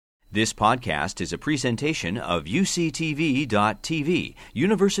This podcast is a presentation of UCTV.tv,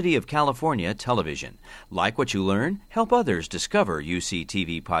 University of California Television. Like what you learn? Help others discover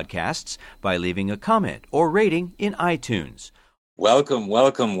UCTV podcasts by leaving a comment or rating in iTunes. Welcome,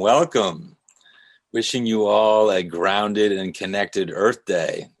 welcome, welcome. Wishing you all a grounded and connected Earth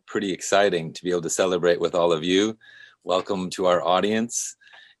Day. Pretty exciting to be able to celebrate with all of you. Welcome to our audience.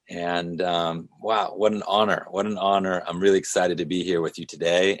 And wow, what an honor. What an honor. I'm really excited to be here with you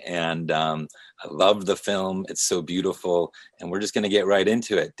today. And I love the film. It's so beautiful. And we're just going to get right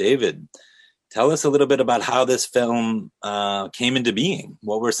into it. David, tell us a little bit about how this film came into being.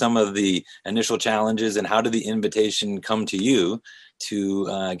 What were some of the initial challenges and how did the invitation come to you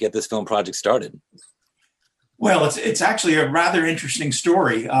to get this film project started? Well, it's actually a rather interesting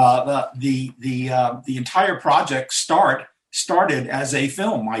story. The entire project started as a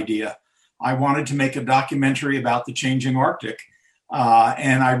film idea. I wanted to make a documentary about the changing Arctic.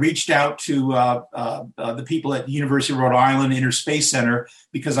 And I reached out to the people at the University of Rhode Island Interspace Center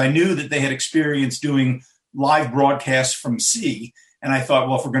because I knew that they had experience doing live broadcasts from sea. And I thought,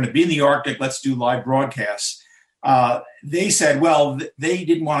 well, if we're going to be in the Arctic, let's do live broadcasts. They said, well, they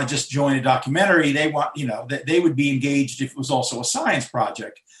didn't want to just join a documentary. They want, that they would be engaged if it was also a science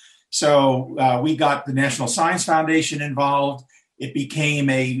project. So we got the National Science Foundation involved. It became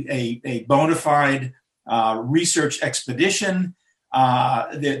a bona fide research expedition.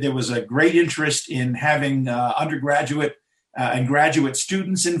 There was a great interest in having undergraduate and graduate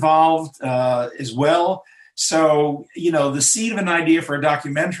students involved as well. So, the seed of an idea for a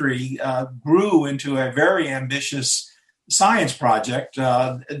documentary grew into a very ambitious science project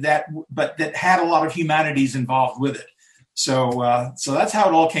that had a lot of humanities involved with it. So that's how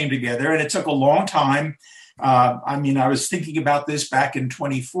it all came together, and it took a long time. I was thinking about this back in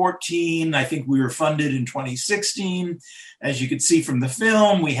 2014. I think we were funded in 2016. As you could see from the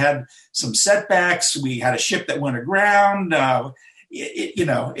film, we had some setbacks. We had a ship that went aground.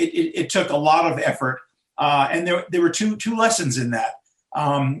 It took a lot of effort, and there were two lessons in that.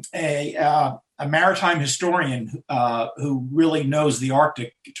 A maritime historian who really knows the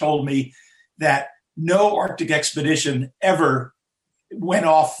Arctic told me that no Arctic expedition ever went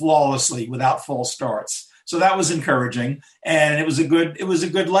off flawlessly without false starts. So that was encouraging, and it was a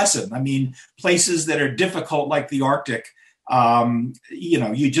good lesson. I mean, places that are difficult like the Arctic,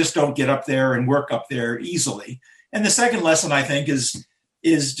 you just don't get up there and work up there easily. And the second lesson, I think, is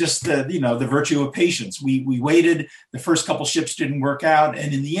just the virtue of patience. We waited. The first couple ships didn't work out,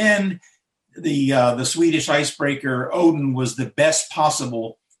 and in the end, the Swedish icebreaker Odin was the best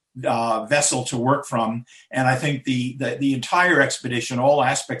possible vessel to work from, and I think the entire expedition, all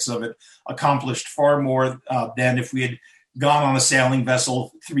aspects of it, accomplished far more than if we had gone on a sailing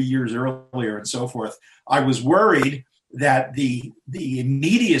vessel 3 years earlier and so forth. I was worried that the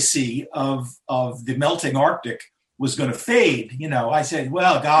immediacy of the melting Arctic was going to fade. I said,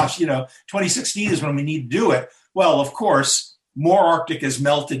 well, gosh, 2016 is when we need to do it. Well, of course, more Arctic has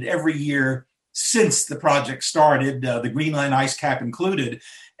melted every year since the project started, the Greenland ice cap included.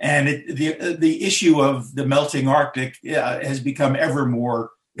 And the issue of the melting Arctic has become ever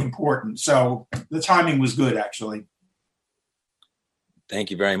more important. So the timing was good, actually. Thank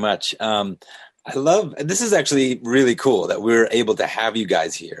you very much. This is actually really cool that we're able to have you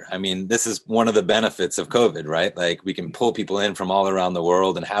guys here. I mean, this is one of the benefits of COVID, right? Like we can pull people in from all around the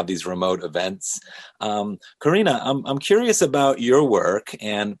world and have these remote events. Karina, I'm curious about your work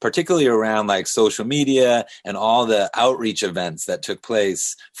and particularly around like social media and all the outreach events that took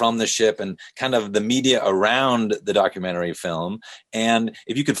place from the ship and kind of the media around the documentary film. And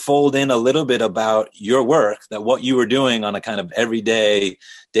if you could fold in a little bit about your work, that what you were doing on a kind of everyday,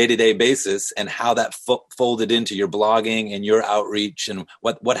 day-to-day basis and how that folded into your blogging and your outreach and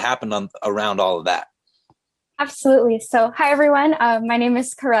what happened around all of that. Absolutely. So hi, everyone. My name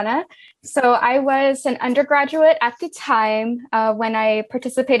is Karina. So I was an undergraduate at the time when I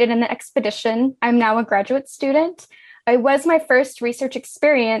participated in the expedition. I'm now a graduate student. It was my first research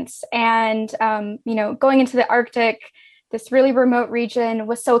experience, and going into the Arctic, this really remote region,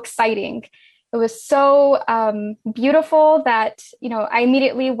 was so exciting. It was so beautiful that, I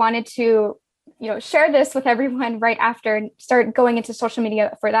immediately wanted to, share this with everyone right after and start going into social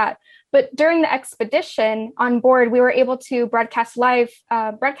media for that. But during the expedition on board, we were able to broadcasts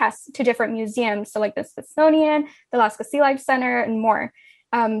to different museums. So like the Smithsonian, the Alaska Sea Life Center, and more.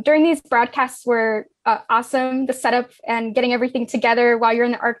 During these broadcasts were awesome. The setup and getting everything together while you're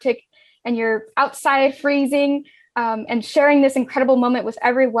in the Arctic and you're outside freezing and sharing this incredible moment with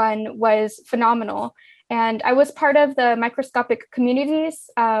everyone was phenomenal. And I was part of the Microscopic Communities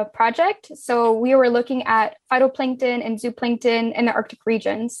project. So we were looking at phytoplankton and zooplankton in the Arctic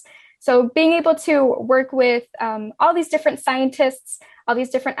regions. So being able to work with all these different scientists, all these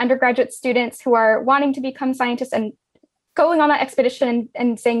different undergraduate students who are wanting to become scientists and going on that expedition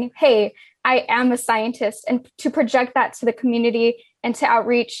and saying, hey, I am a scientist, and to project that to the community and to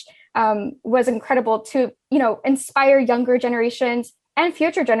outreach was incredible to, inspire younger generations and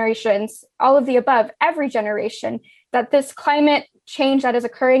future generations, all of the above, every generation, that this climate change that is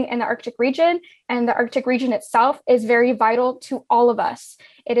occurring in the Arctic region and the Arctic region itself is very vital to all of us.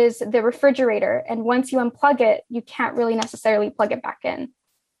 It is the refrigerator. And once you unplug it, you can't really necessarily plug it back in.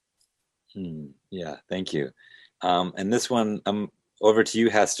 Yeah, thank you. And this one, over to you,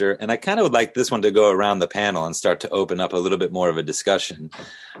 Hester. And I kind of would like this one to go around the panel and start to open up a little bit more of a discussion.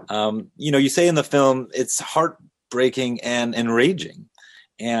 You say in the film, it's heartbreaking and enraging.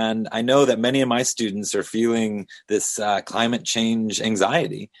 And I know that many of my students are feeling this climate change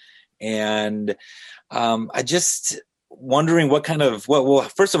anxiety. And I just wondering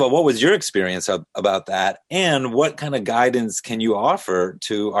first of all, what was your experience about that? And what kind of guidance can you offer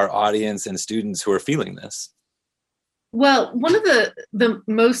to our audience and students who are feeling this? Well, one of the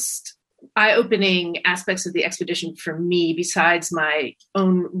most eye-opening aspects of the expedition for me, besides my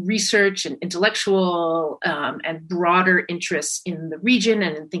own research and intellectual and broader interests in the region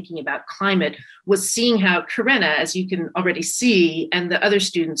and in thinking about climate, was seeing how Karenna, as you can already see, and the other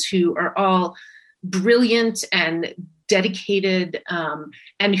students who are all brilliant and dedicated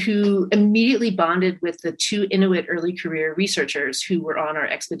and who immediately bonded with the two Inuit early career researchers who were on our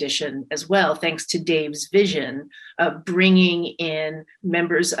expedition as well, thanks to Dave's vision of bringing in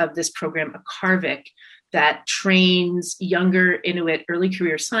members of this program, Akarvik, that trains younger Inuit early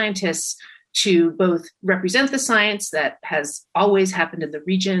career scientists to both represent the science that has always happened in the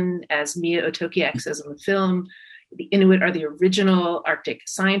region, as Mia Otokiak says in the film. The Inuit are the original Arctic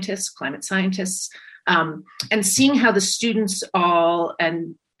scientists, climate scientists. And seeing how the students all,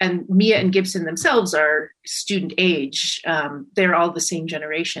 and Mia and Gibson themselves are student age, they're all the same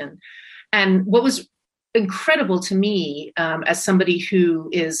generation. And what was incredible to me, as somebody who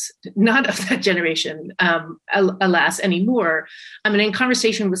is not of that generation, alas, anymore, in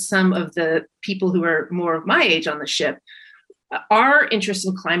conversation with some of the people who are more of my age on the ship, our interest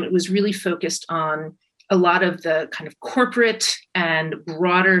in climate was really focused on a lot of the kind of corporate and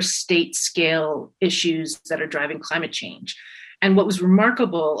broader state scale issues that are driving climate change. And what was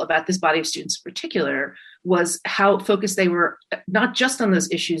remarkable about this body of students in particular was how focused they were not just on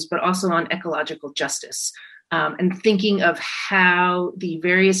those issues, but also on ecological justice, and thinking of how the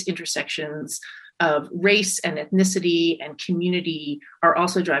various intersections of race and ethnicity and community are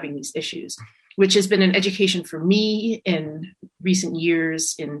also driving these issues, which has been an education for me in recent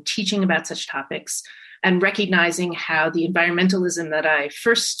years in teaching about such topics, and recognizing how the environmentalism that I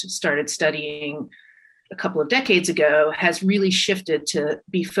first started studying a couple of decades ago has really shifted to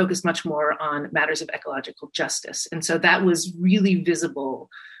be focused much more on matters of ecological justice. And so that was really visible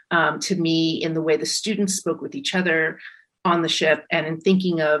to me in the way the students spoke with each other on the ship, and in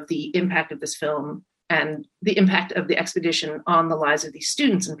thinking of the impact of this film and the impact of the expedition on the lives of these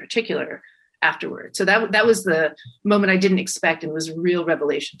students in particular afterward. So that was the moment I didn't expect and was a real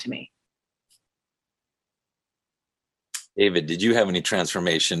revelation to me. David, did you have any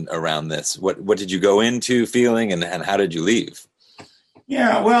transformation around this? What did you go into feeling, and how did you leave?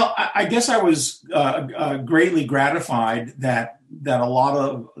 Yeah, well, I guess I was greatly gratified that a lot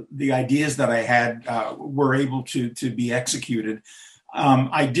of the ideas that I had were able to be executed.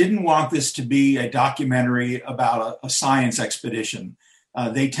 I didn't want this to be a documentary about a science expedition.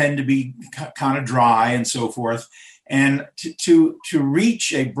 They tend to be kind of dry and so forth. And to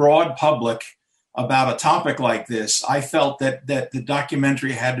reach a broad public about a topic like this, I felt that the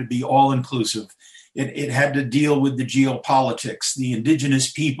documentary had to be all-inclusive. It had to deal with the geopolitics, the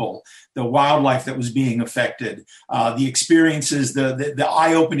indigenous people, the wildlife that was being affected, the experiences, the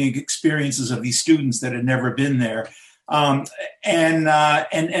eye-opening experiences of these students that had never been there, and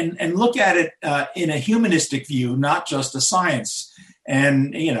look at it in a humanistic view, not just a science.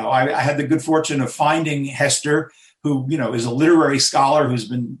 And I had the good fortune of finding Hester, who, is a literary scholar who's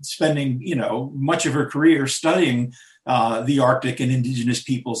been spending, much of her career studying the Arctic and indigenous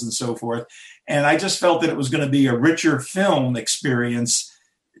peoples and so forth. And I just felt that it was going to be a richer film experience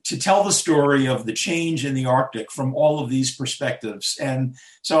to tell the story of the change in the Arctic from all of these perspectives. And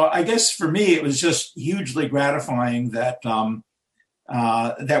so I guess for me, it was just hugely gratifying that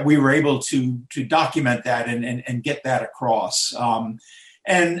that we were able to document that and get that across.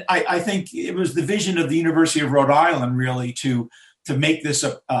 And I think it was the vision of the University of Rhode Island really to to make this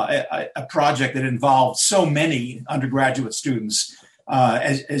a project that involved so many undergraduate students.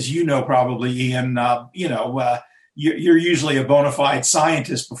 As you know, probably, Ian, you're usually a bona fide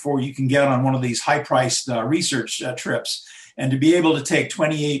scientist before you can get on one of these high-priced research trips. And to be able to take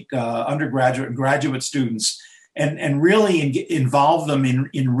 28 undergraduate and graduate students and really involve them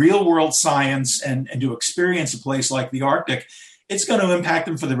in real-world science and to experience a place like the Arctic, it's going to impact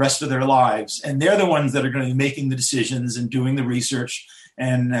them for the rest of their lives. And they're the ones that are going to be making the decisions and doing the research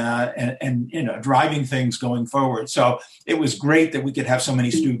and driving things going forward. So it was great that we could have so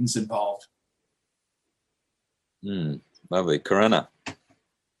many students involved. Lovely. Corinna,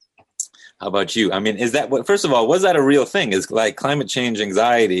 how about you? I mean, first of all, was that a real thing? Is like climate change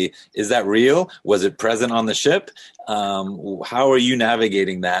anxiety, is that real? Was it present on the ship? How are you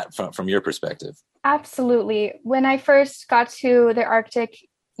navigating that from your perspective? Absolutely. When I first got to the Arctic,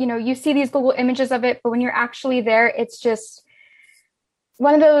 you see these Google images of it, but when you're actually there, it's just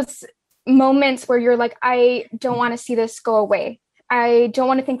one of those moments where you're like, I don't want to see this go away. I don't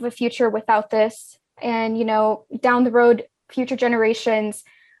want to think of a future without this. And, down the road, future generations,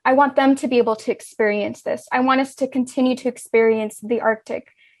 I want them to be able to experience this. I want us to continue to experience the Arctic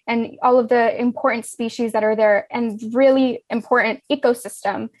and all of the important species that are there and really important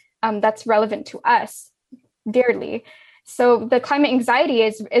ecosystem that's relevant to us dearly. So the climate anxiety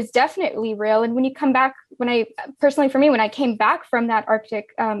is definitely real. And when you come back, when I came back from that Arctic,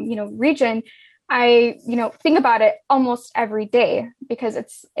 region, I, think about it almost every day because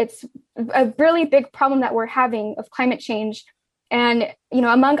it's a really big problem that we're having of climate change. And,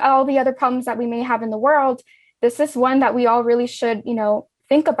 among all the other problems that we may have in the world, this is one that we all really should,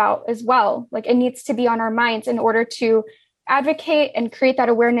 think about as well. Like it needs to be on our minds in order to advocate and create that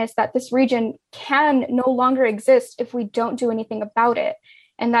awareness that this region can no longer exist if we don't do anything about it.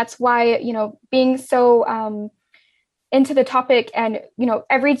 And that's why, being so into the topic and,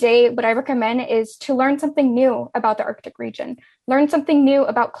 every day, what I recommend is to learn something new about the Arctic region, learn something new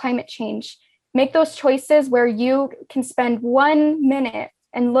about climate change, make those choices where you can spend 1 minute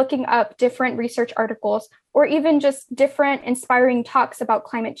and looking up different research articles or even just different inspiring talks about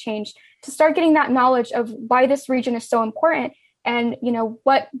climate change to start getting that knowledge of why this region is so important and,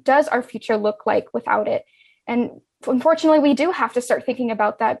 what does our future look like without it. And unfortunately, we do have to start thinking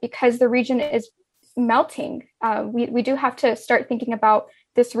about that because the region is melting. We do have to start thinking about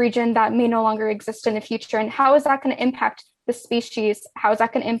this region that may no longer exist in the future and how is that going to impact the species? How is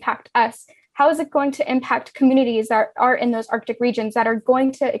that going to impact us? How is it going to impact communities that are in those Arctic regions that are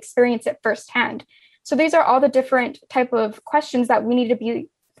going to experience it firsthand? So these are all the different type of questions that we need to be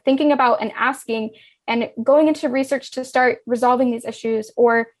thinking about and asking and going into research to start resolving these issues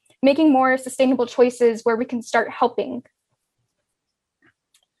or making more sustainable choices where we can start helping.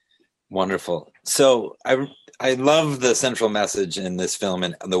 Wonderful. So I love the central message in this film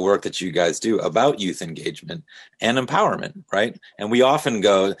and the work that you guys do about youth engagement and empowerment, right? And we often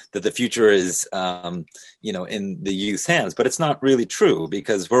go that the future is, in the youth's hands, but it's not really true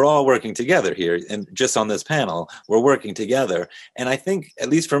because we're all working together here. And just on this panel, we're working together. And I think, at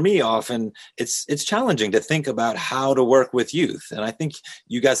least for me, often it's challenging to think about how to work with youth. And I think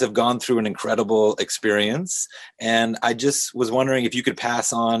you guys have gone through an incredible experience. And I just was wondering if you could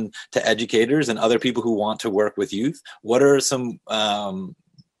pass on to educators and other people who want to work with youth, what are some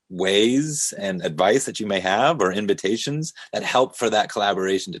ways and advice that you may have or invitations that help for that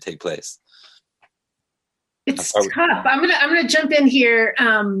collaboration to take place? It's tough. I'm gonna jump in here.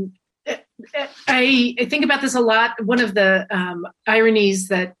 I think about this a lot. One of the ironies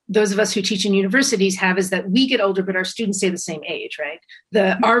that those of us who teach in universities have is that we get older, but our students stay the same age, right?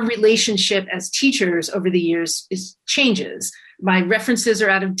 Our relationship as teachers over the years changes. My references are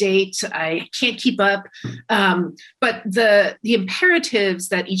out of date. I can't keep up. But the imperatives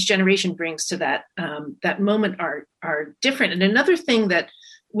that each generation brings to that moment are different. And another thing that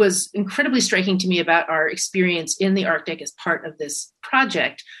was incredibly striking to me about our experience in the Arctic as part of this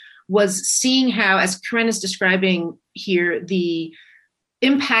project was seeing how, as Corinna is describing here, the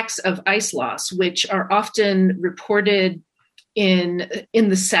impacts of ice loss, which are often reported in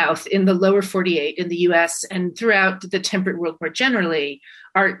the South, in the lower 48, in the US, and throughout the temperate world more generally,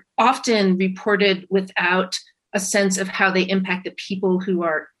 are often reported without a sense of how they impact the people who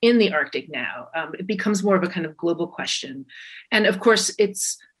are in the Arctic now. It becomes more of a kind of global question. And of course,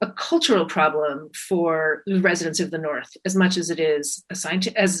 it's a cultural problem for the residents of the North, as much as it is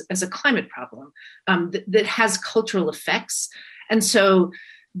as a climate problem that has cultural effects. And so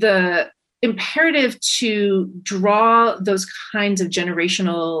the imperative to draw those kinds of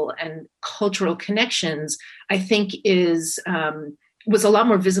generational and cultural connections, I think was a lot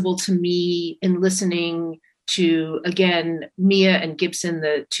more visible to me in listening to, again, Mia and Gibson,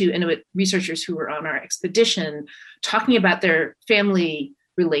 the two Inuit researchers who were on our expedition, talking about their family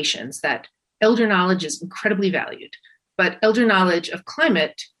relations, that elder knowledge is incredibly valued, but elder knowledge of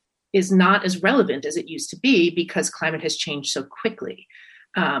climate is not as relevant as it used to be because climate has changed so quickly.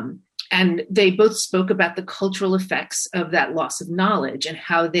 And they both spoke about the cultural effects of that loss of knowledge and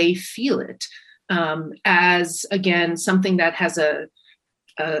how they feel it as, again, something that has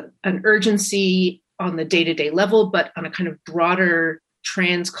an urgency on the day-to-day level, but on a kind of broader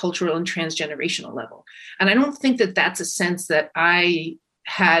transcultural and transgenerational level. And I don't think that that's a sense that I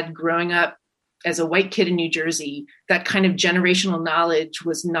had growing up as a white kid in New Jersey. That kind of generational knowledge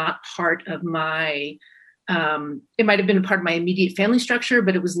was not part of my, it might have been a part of my immediate family structure,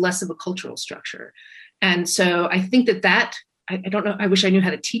 but it was less of a cultural structure. And so I think that I don't know, I wish I knew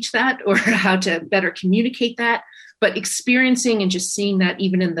how to teach that or how to better communicate that, but experiencing and just seeing that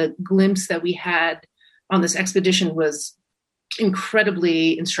even in the glimpse that we had on this expedition was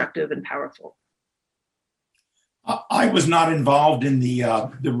incredibly instructive and powerful. I was not involved in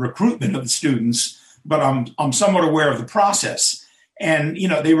the recruitment of the students, but I'm somewhat aware of the process. And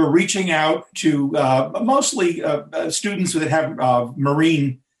they were reaching out to mostly students that have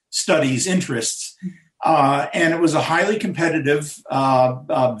marine studies interests, and it was a highly competitive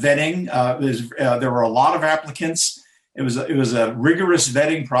vetting. There were a lot of applicants. It was a rigorous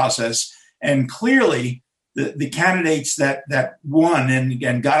vetting process, and clearly the candidates that won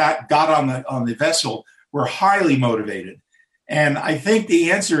and got on the vessel were highly motivated. And I think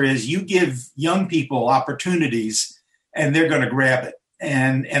the answer is you give young people opportunities and they're going to grab it.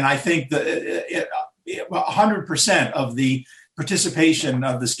 And I think that 100% of the participation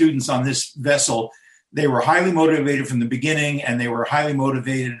of the students on this vessel, they were highly motivated from the beginning and they were highly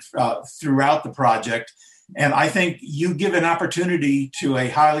motivated throughout the project. And I think you give an opportunity to a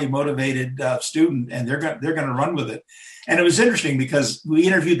highly motivated student and they're going to run with it. And it was interesting because we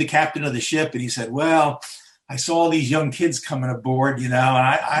interviewed the captain of the ship and he said, well, I saw these young kids coming aboard, and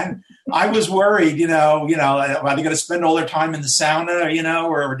I was worried, are they going to spend all their time in the sauna,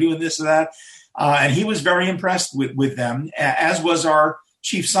 or doing this or that? And he was very impressed with them, as was our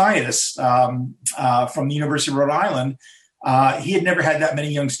chief scientist from the University of Rhode Island. He had never had that many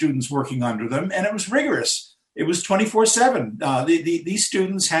young students working under them, and it was rigorous. It was 24/7. These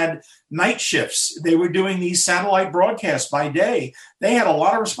students had night shifts. They were doing these satellite broadcasts by day. They had a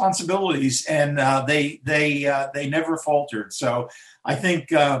lot of responsibilities, and they never faltered. So I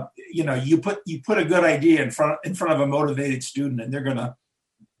think you put a good idea in front of a motivated student, and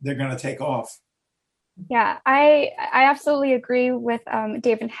they're gonna take off. Yeah, I absolutely agree with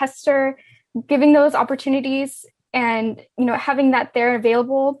Dave and Hester. Giving those opportunities and having that there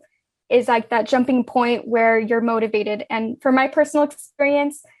available is like that jumping point where you're motivated. And for my personal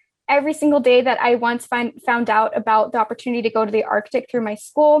experience, every single day that I once found out about the opportunity to go to the Arctic through my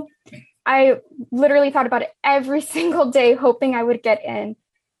school, I literally thought about it every single day, hoping I would get in.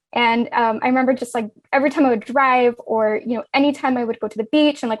 And I remember just like every time I would drive or, anytime I would go to the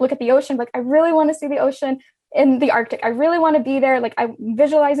beach and like look at the ocean, like I really want to see the ocean in the Arctic. I really want to be there. Like I'm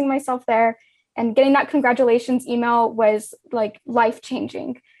visualizing myself there, and getting that congratulations email was like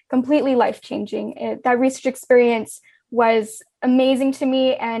life-changing. Completely life-changing. That research experience was amazing to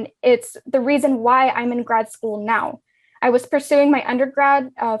me, and it's the reason why I'm in grad school now. I was pursuing my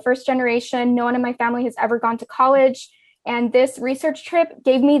undergrad, first generation. No one in my family has ever gone to college, and this research trip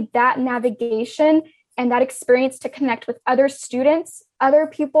gave me that navigation and that experience to connect with other students, other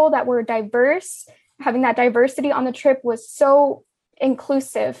people that were diverse. Having that diversity on the trip was so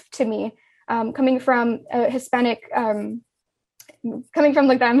inclusive to me. Coming from a Hispanic, I'm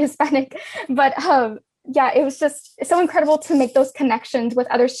Hispanic, but it was just so incredible to make those connections with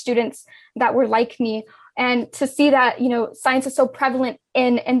other students that were like me, and to see that, science is so prevalent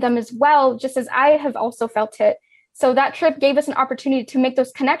in them as well, just as I have also felt it. So that trip gave us an opportunity to make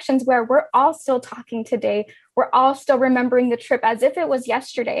those connections where we're all still talking today. We're all still remembering the trip as if it was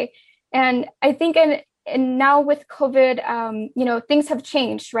yesterday. And I think and now with COVID, things have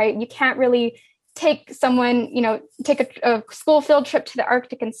changed, right? You can't really take someone, take a school field trip to the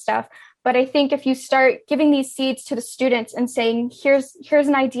Arctic and stuff. But I think if you start giving these seeds to the students and saying, here's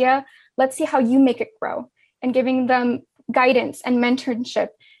an idea, let's see how you make it grow, and giving them guidance and mentorship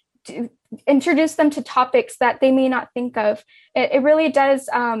to introduce them to topics that they may not think of, it really does,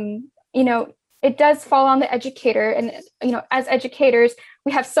 it does fall on the educator. And, as educators,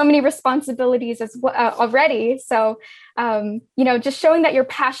 we have so many responsibilities as well already. So, just showing that you're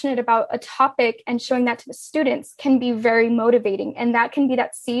passionate about a topic and showing that to the students can be very motivating. And that can be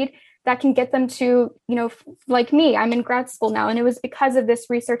that seed that can get them to, like me, I'm in grad school now, and it was because of this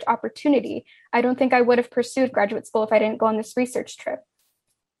research opportunity. I don't think I would have pursued graduate school if I didn't go on this research trip.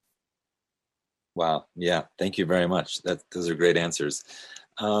 Wow. Yeah. Thank you very much. Those are great answers.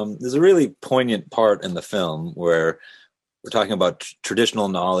 There's a really poignant part in the film where we're talking about traditional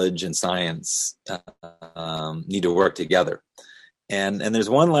knowledge and science need to work together. And there's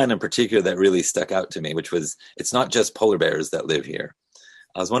one line in particular that really stuck out to me, which was, it's not just polar bears that live here.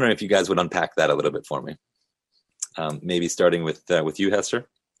 I was wondering if you guys would unpack that a little bit for me. Maybe starting with you, Hester.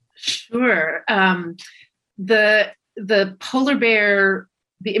 Sure. The polar bear,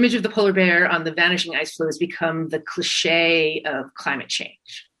 the image of the polar bear on the vanishing ice floe has become the cliche of climate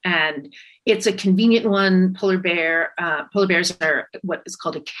change. And it's a convenient one. Polar bears are what is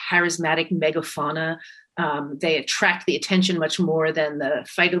called a charismatic megafauna. They attract the attention much more than the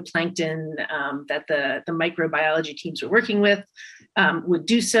phytoplankton that the microbiology teams are working with would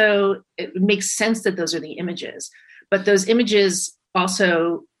do so. It makes sense that those are the images. But those images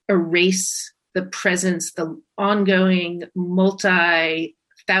also erase the presence, the ongoing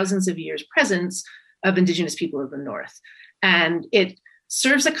thousands of years presence of Indigenous people of the North. And it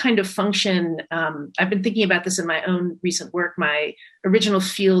serves a kind of function. I've been thinking about this in my own recent work. My original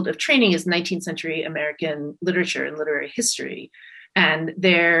field of training is 19th century American literature and literary history. And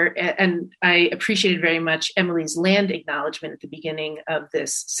I appreciated very much Emily's land acknowledgement at the beginning of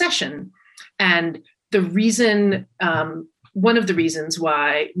this session. And the reason, one of the reasons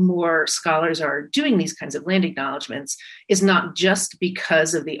why more scholars are doing these kinds of land acknowledgements is not just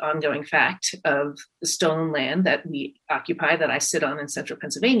because of the ongoing fact of the stolen land that we occupy, that I sit on in central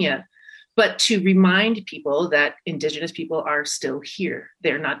Pennsylvania, but to remind people that Indigenous people are still here.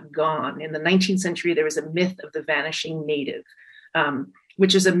 They're not gone. In the 19th century, there was a myth of the vanishing native,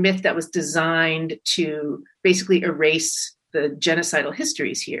 which is a myth that was designed to basically erase the genocidal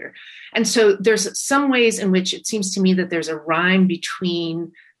histories here. And so there's some ways in which it seems to me that there's a rhyme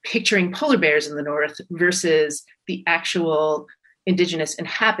between picturing polar bears in the North versus the actual Indigenous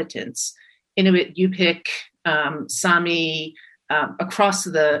inhabitants, Inuit, Yupik, Sami, across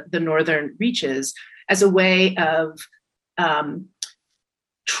the northern reaches, as a way of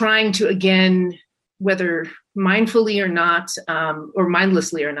trying to, again, whether mindfully or not, or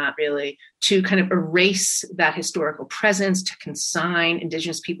mindlessly or not really, to kind of erase that historical presence, to consign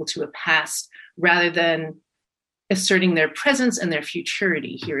Indigenous people to a past, rather than asserting their presence and their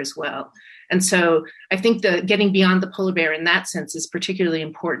futurity here as well. And so I think getting beyond the polar bear in that sense is particularly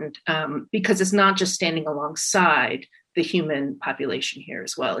important because it's not just standing alongside the human population here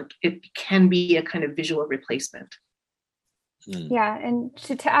as well. It can be a kind of visual replacement. Yeah, and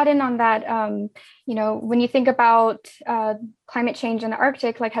to add in on that, when you think about climate change in the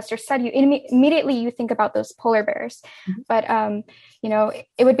Arctic, like Hester said, immediately you think about those polar bears. Mm-hmm. But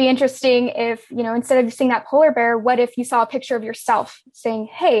it would be interesting if instead of seeing that polar bear, what if you saw a picture of yourself saying,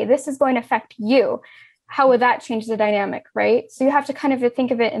 "Hey, this is going to affect you"? How would that change the dynamic, right? So you have to kind of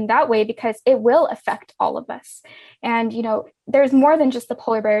think of it in that way because it will affect all of us. And there's more than just the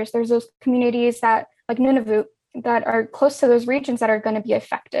polar bears. There's those communities that, like Nunavut, that are close to those regions that are going to be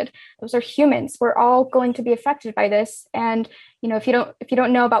affected. Those are humans. We're all going to be affected by this. And, if you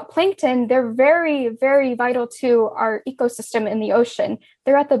don't know about plankton, they're very, very vital to our ecosystem in the ocean.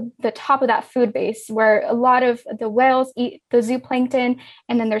 They're at the top of that food base where a lot of the whales eat the zooplankton.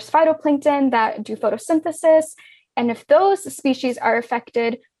 And then there's phytoplankton that do photosynthesis. And if those species are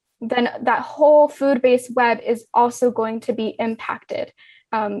affected, then that whole food-based web is also going to be impacted.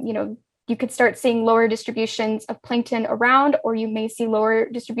 You could start seeing lower distributions of plankton around, or you may see lower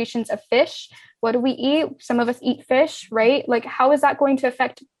distributions of fish. What do we eat? Some of us eat fish, right? Like, how is that going to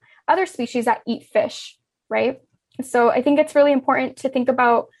affect other species that eat fish, right? So I think it's really important to think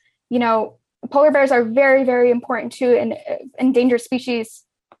about, polar bears are very, very important to an endangered species.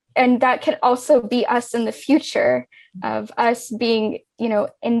 And that could also be us in the future of us being,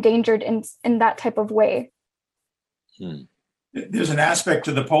 endangered in that type of way. There's an aspect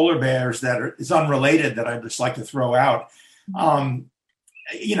to the polar bears that is unrelated that I'd just like to throw out.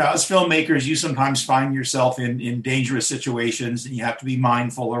 As filmmakers, you sometimes find yourself in dangerous situations and you have to be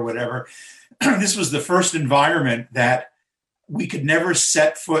mindful or whatever. This was the first environment that we could never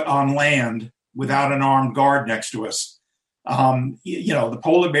set foot on land without an armed guard next to us. The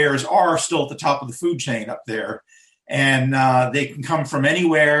polar bears are still at the top of the food chain up there, and they can come from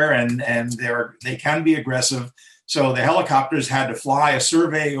anywhere, and they can be aggressive. So the helicopters had to fly a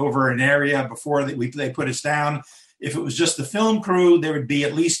survey over an area before they put us down. If it was just the film crew, there would be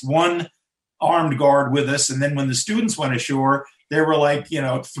at least one armed guard with us. And then when the students went ashore, there were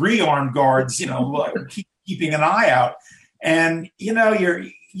 3 armed guards, keeping an eye out. And,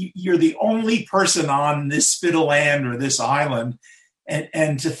 you're the only person on this spit of land or this island.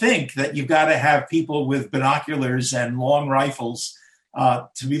 And to think that you've got to have people with binoculars and long rifles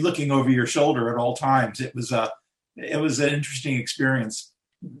to be looking over your shoulder at all times. It was an interesting experience.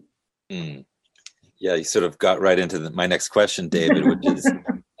 Mm. Yeah, you sort of got right into my next question, David, which is,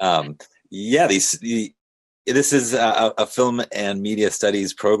 this is a film and media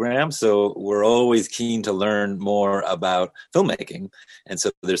studies program, so we're always keen to learn more about filmmaking. And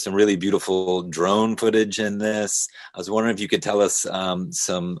so there's some really beautiful drone footage in this. I was wondering if you could tell us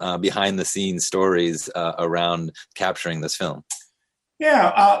some behind-the-scenes stories around capturing this film.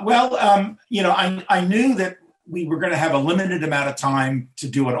 Yeah, I knew that we were going to have a limited amount of time to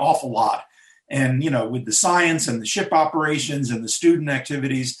do an awful lot. And, with the science and the ship operations and the student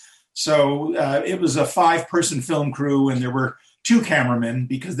activities. So it was a 5-person film crew, and there were 2 cameramen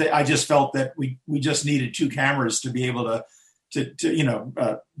because I just felt that we just needed 2 cameras to be able to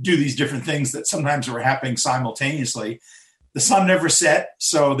do these different things that sometimes were happening simultaneously. The sun never set,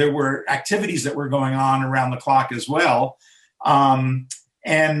 so there were activities that were going on around the clock as well. One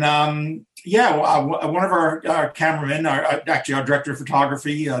of our cameramen, our director of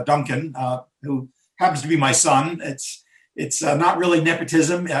photography, Duncan, who happens to be my son. It's not really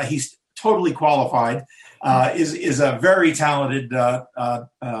nepotism. He's totally qualified. Is a very talented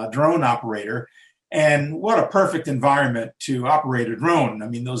drone operator, and what a perfect environment to operate a drone. I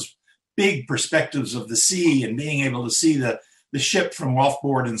mean, those big perspectives of the sea and being able to see the ship from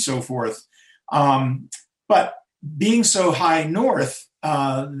off-board and so forth. But being so high north,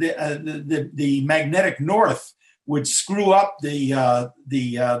 the magnetic north would screw up the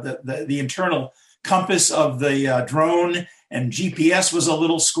internal compass of the drone, and GPS was a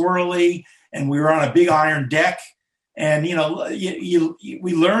little squirrely, and we were on a big iron deck. And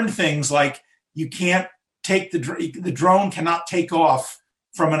we learned things like you can't take the drone cannot take off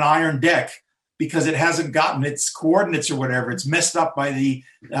from an iron deck because it hasn't gotten its coordinates or whatever. It's messed up by the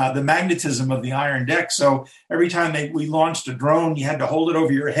magnetism of the iron deck. So every time we launched a drone, you had to hold it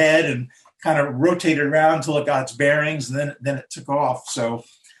over your head and kind of rotate it around until it got its bearings, and then it took off. So,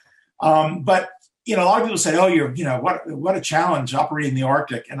 but a lot of people say, "Oh, what a challenge operating the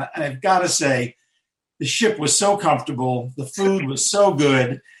Arctic." And I've got to say, the ship was so comfortable, the food was so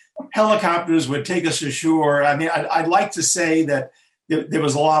good. Helicopters would take us ashore. I mean, I'd like to say that there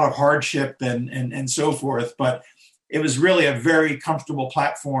was a lot of hardship and so forth, but it was really a very comfortable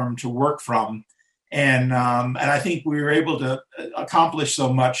platform to work from. And I think we were able to accomplish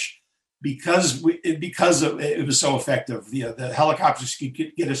so much because it was so effective. The helicopters could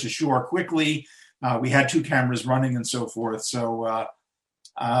get us ashore quickly. We had 2 cameras running and so forth. So,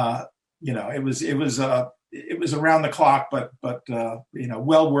 it was around the clock, but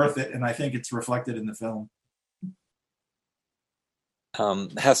well worth it. And I think it's reflected in the film.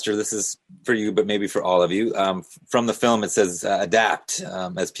 Hester, this is for you, but maybe for all of you. From the film, it says adapt,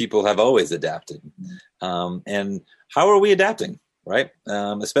 as people have always adapted. And how are we adapting, right?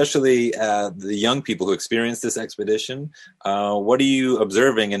 Especially the young people who experience this expedition. What are you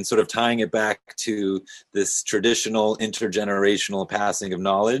observing and sort of tying it back to this traditional intergenerational passing of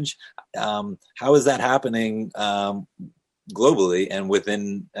knowledge? How is that happening globally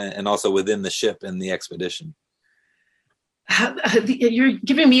and also within the ship and the expedition? You're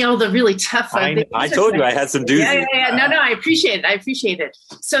giving me all the really tough. I told you I had some doozies. Yeah. No, I appreciate it.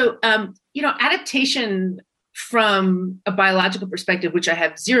 So, adaptation from a biological perspective, which I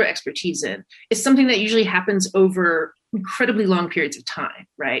have zero expertise in, is something that usually happens over incredibly long periods of time,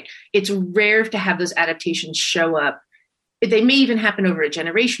 right? It's rare to have those adaptations show up. They may even happen over a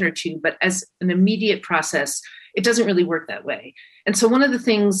generation or 2, but as an immediate process, it doesn't really work that way. And so one of the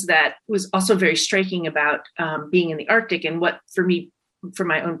things that was also very striking about being in the Arctic, and what for me, for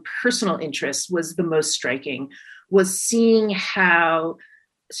my own personal interest, was the most striking, was seeing how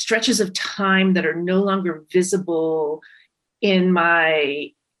stretches of time that are no longer visible in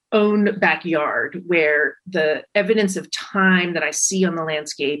my own backyard, where the evidence of time that I see on the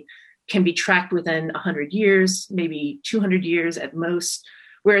landscape can be tracked within 100 years, maybe 200 years at most.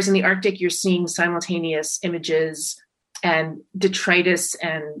 Whereas in the Arctic, you're seeing simultaneous images and detritus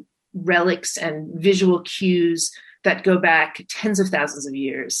and relics and visual cues that go back tens of thousands of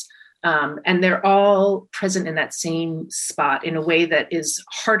years. And they're all present in that same spot in a way that is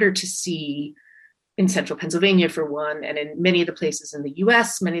harder to see in central Pennsylvania, for one, and in many of the places in the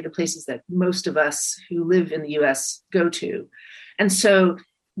US, many of the places that most of us who live in the US go to. And so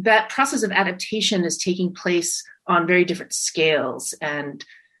that process of adaptation is taking place on very different scales. And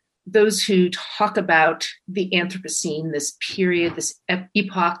those who talk about the Anthropocene, this period, this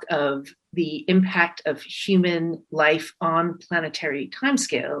epoch of the impact of human life on planetary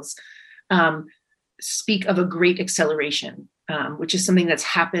timescales, speak of a great acceleration, which is something that's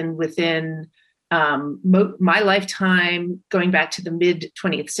happened within my lifetime, going back to the mid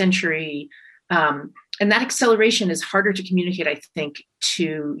 20th century. And that acceleration is harder to communicate, I think,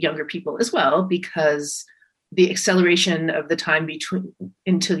 to younger people as well, because the acceleration of the time between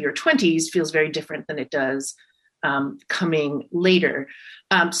until your 20s feels very different than it does coming later.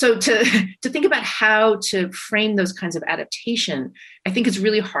 So to think about how to frame those kinds of adaptation, I think it's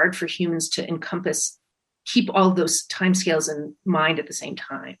really hard for humans to keep all those timescales in mind at the same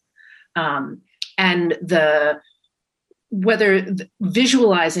time. And whether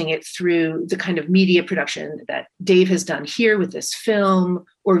visualizing it through the kind of media production that Dave has done here with this film,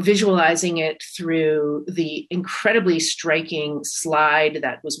 or visualizing it through the incredibly striking slide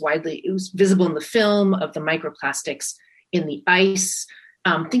that was visible in the film of the microplastics in the ice,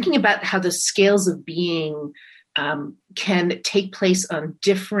 thinking about how the scales of being can take place in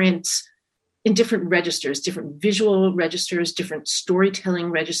different registers, different visual registers, different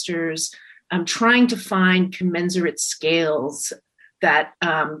storytelling registers, trying to find commensurate scales that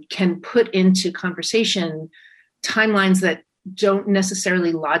can put into conversation timelines that don't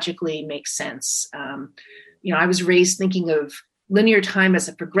necessarily logically make sense. I was raised thinking of linear time as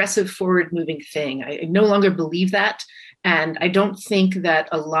a progressive, forward-moving thing. I no longer believe that, and I don't think that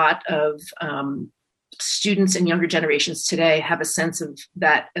a lot of students and younger generations today have a sense of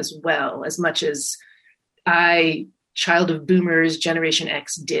that as well, as much as child of boomers, Generation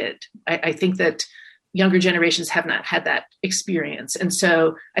X did. I think that younger generations have not had that experience. And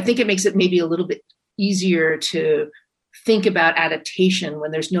so I think it makes it maybe a little bit easier to think about adaptation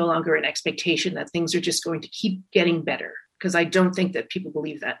when there's no longer an expectation that things are just going to keep getting better, because I don't think that people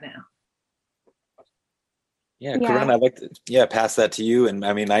believe that now. Yeah, Corinna, I'd like to pass that to you. And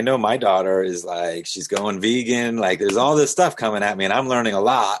I mean, I know my daughter is like, she's going vegan. Like, there's all this stuff coming at me, and I'm learning a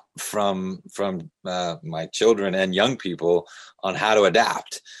lot from my children and young people on how to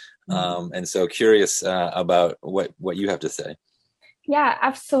adapt. And so curious about what you have to say. Yeah,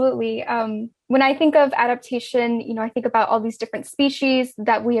 absolutely. When I think of adaptation, I think about all these different species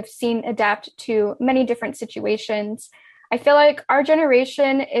that we have seen adapt to many different situations. I feel like our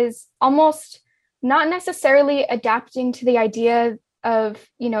generation is almost not necessarily adapting to the idea of,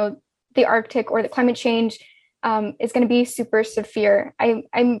 the Arctic or the climate change is going to be super severe.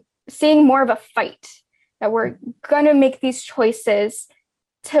 I'm seeing more of a fight that we're going to make these choices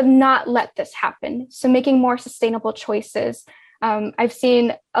to not let this happen. So making more sustainable choices. I've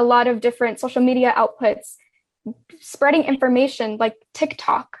seen a lot of different social media outputs spreading information like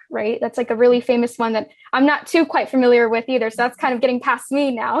TikTok, right? That's like a really famous one that I'm not too quite familiar with either. So that's kind of getting past me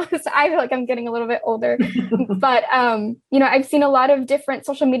now. So I feel like I'm getting a little bit older. But, I've seen a lot of different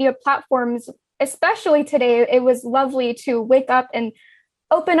social media platforms, especially today. It was lovely to wake up and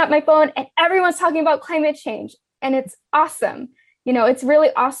open up my phone and everyone's talking about climate change. And it's awesome. It's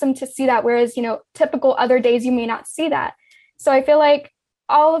really awesome to see that. Whereas, typical other days, you may not see that. So I feel like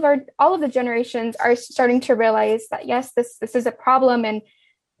all of the generations are starting to realize that, yes, this is a problem. And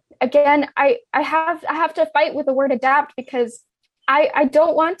again, I have to fight with the word adapt, because I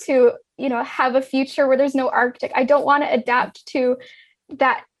don't want to, have a future where there's no Arctic. I don't want to adapt to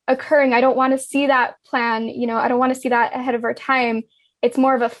that occurring. I don't want to see that plan. I don't want to see that ahead of our time. It's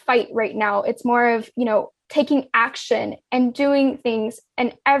more of a fight right now. It's more of, taking action and doing things,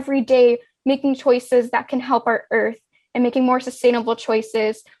 and every day making choices that can help our Earth and making more sustainable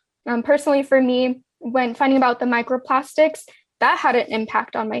choices. Personally, for me, when finding about the microplastics, that had an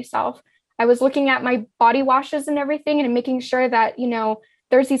impact on myself. I was looking at my body washes and everything and making sure that,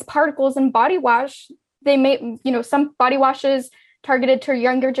 there's these particles in body wash. They may, some body washes targeted to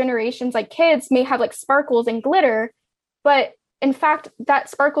younger generations, like kids, may have like sparkles and glitter. But in fact, that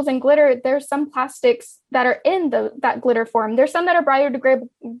sparkles and glitter, there's some plastics that are in that glitter form. There's some that are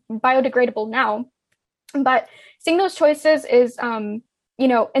biodegradable now. But seeing those choices is,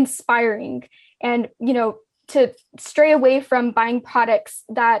 inspiring, and, to stray away from buying products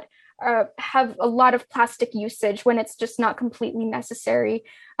that have a lot of plastic usage when it's just not completely necessary.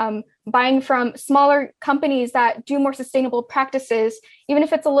 Buying from smaller companies that do more sustainable practices, even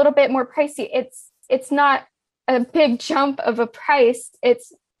if it's a little bit more pricey, it's not a big jump of a price.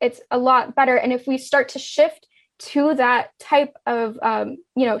 It's a lot better. And if we start to shift to that type of,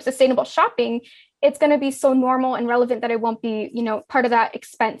 sustainable shopping, it's going to be so normal and relevant that it won't be, part of that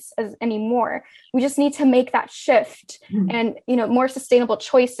expense anymore. We just need to make that shift and, more sustainable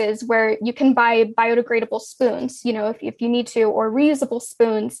choices where you can buy biodegradable spoons, if you need to, or reusable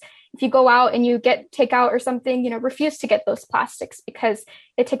spoons. if you go out and you get takeout or something, refuse to get those plastics because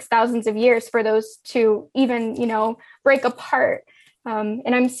it takes thousands of years for those to even, break apart.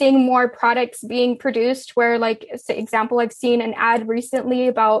 And I'm seeing more products being produced where, like, for example, I've seen an ad recently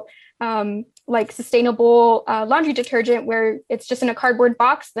about like sustainable laundry detergent where it's just in a cardboard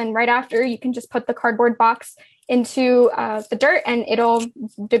box. Then right after, you can just put the cardboard box into the dirt and it'll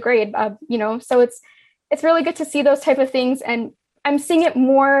degrade, so it's really good to see those type of things. And I'm seeing it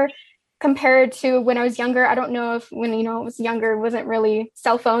more compared to when I was younger. I don't know if when, I was younger, it wasn't really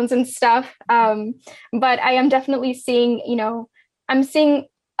cell phones and stuff. But I am definitely seeing, I'm seeing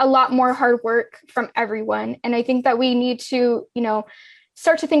a lot more hard work from everyone. And I think that we need to,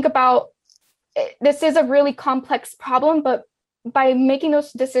 start to think about, this is a really complex problem, but by making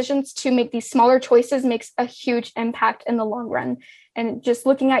those decisions to make these smaller choices makes a huge impact in the long run. And just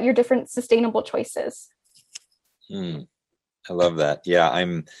looking at your different sustainable choices. I love that. Yeah,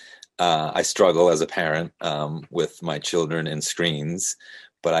 I struggle as a parent with my children and screens,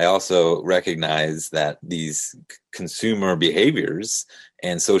 but I also recognize that these consumer behaviors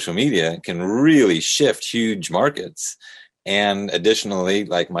and social media can really shift huge markets. And additionally,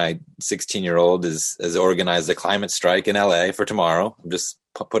 like my 16-year-old has organized a climate strike in LA for tomorrow. I'm just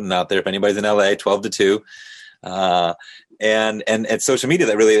putting it out there if anybody's in LA, 12 to 2. And it's social media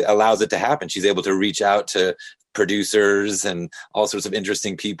that really allows it to happen. She's able to reach out to producers and all sorts of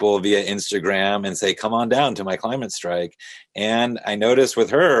interesting people via Instagram and say, come on down to my climate strike. And I noticed with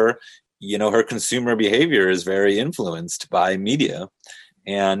her, her consumer behavior is very influenced by media.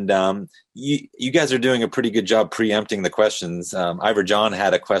 And you guys are doing a pretty good job preempting the questions. Ivor John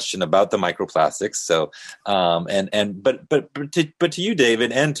had a question about the microplastics. So, but to you,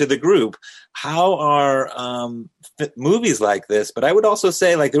 David, and to the group, how are movies like this? But I would also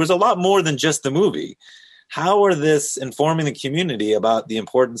say, like, there was a lot more than just the movie. How are this informing the community about the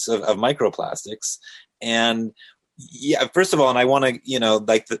importance of microplastics? And yeah, first of all, and I want to,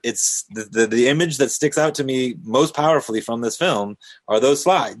 it's the image that sticks out to me most powerfully from this film are those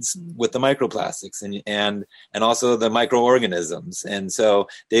slides with the microplastics and also the microorganisms. And so,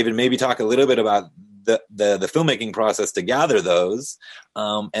 David, maybe talk a little bit about the filmmaking process to gather those,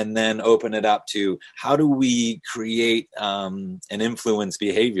 and then open it up to how do we create and influence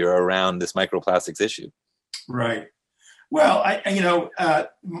behavior around this microplastics issue? Right. Well,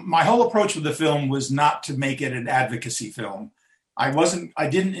 my whole approach with the film was not to make it an advocacy film. I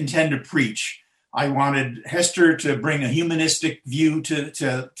didn't intend to preach. I wanted Hester to bring a humanistic view to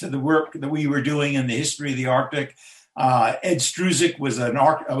the work that we were doing in the history of the Arctic. Ed Struzik was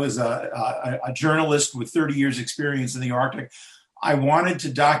a journalist with 30 years experience in the Arctic. I wanted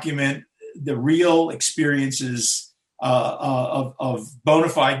to document the real experiences of bona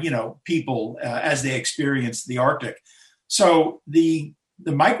fide, people as they experienced the Arctic. So the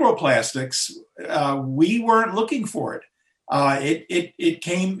microplastics, we weren't looking for it. It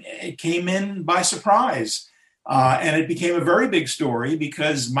came in by surprise, and it became a very big story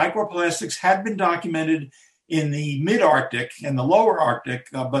because microplastics had been documented in the mid-Arctic and the lower Arctic,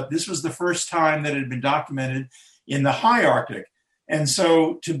 but this was the first time that it had been documented in the high Arctic. And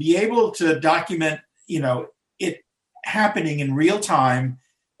so to be able to document, it happening in real time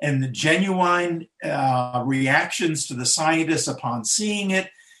and the genuine reactions to the scientists upon seeing it,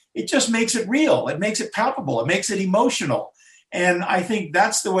 it just makes it real. It makes it palpable. It makes it emotional. And I think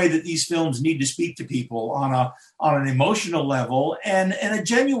that's the way that these films need to speak to people on an emotional level and a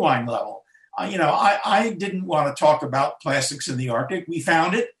genuine level. I didn't want to talk about plastics in the Arctic. We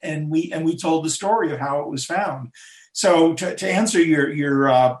found it, and we told the story of how it was found. So to answer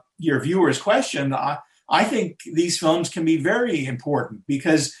your viewer's question, I think these films can be very important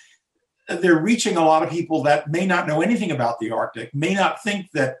because they're reaching a lot of people that may not know anything about the Arctic, may not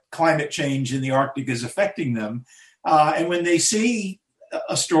think that climate change in the Arctic is affecting them. And when they see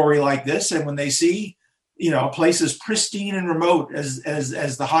a story like this, and when they see, places pristine and remote as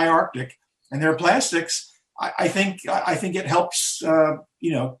the high Arctic, and there are plastics, I think it helps,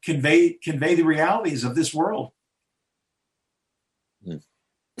 convey the realities of this world.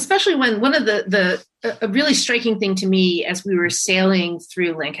 Especially when one of a really striking thing to me as we were sailing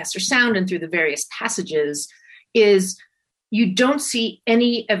through Lancaster Sound and through the various passages is you don't see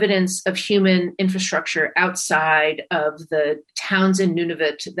any evidence of human infrastructure outside of the towns in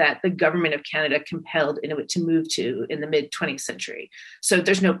Nunavut that the government of Canada compelled Inuit to move to in the mid-20th century. So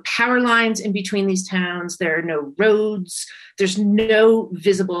there's no power lines in between these towns. There are no roads. There's no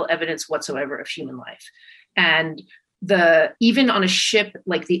visible evidence whatsoever of human life. And even on a ship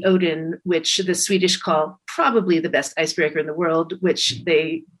like the Odin, which the Swedish call probably the best icebreaker in the world, which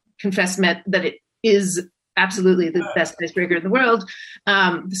they confess meant that it is absolutely the best icebreaker in the world.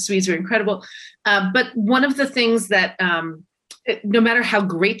 The Swedes are incredible. But one of the things that, no matter how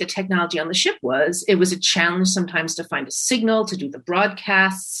great the technology on the ship was, it was a challenge sometimes to find a signal, to do the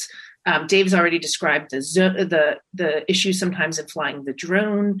broadcasts. Dave's already described the issue sometimes in flying the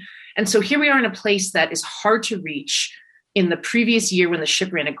drone. And so here we are in a place that is hard to reach. In the previous year, when the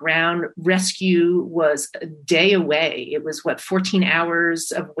ship ran aground, rescue was a day away. It was 14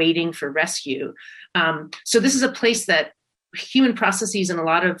 hours of waiting for rescue. So this is a place that human processes in a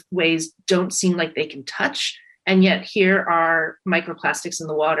lot of ways don't seem like they can touch. And yet here are microplastics in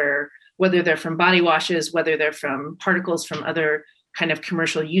the water, whether they're from body washes, whether they're from particles from other kind of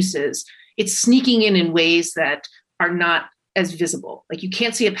commercial uses. It's sneaking in ways that are not as visible. Like you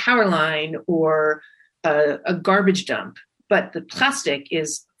can't see a power line or a garbage dump, but the plastic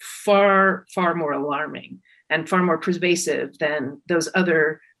is far, far more alarming and far more pervasive than those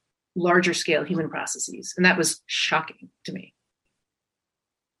other larger scale human processes. And that was shocking to me.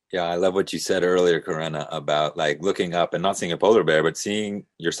 Yeah, I love what you said earlier, Corinna, about like looking up and not seeing a polar bear, but seeing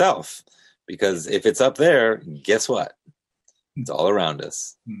yourself. Because if it's up there, guess what? It's all around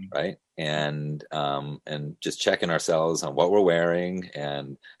us, right? And just checking ourselves on what we're wearing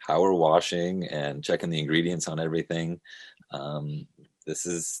and how we're washing and checking the ingredients on everything.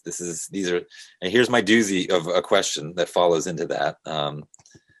 These are, and here's my doozy of a question that follows into that.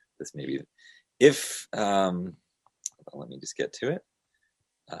 This maybe, if, let me just get to it.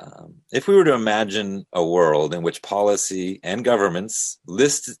 If we were to imagine a world in which policy and governments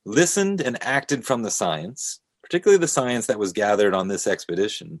listened and acted from the science, particularly the science that was gathered on this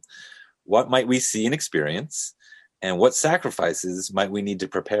expedition, what might we see and experience, and what sacrifices might we need to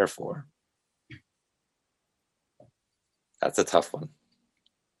prepare for? That's a tough one.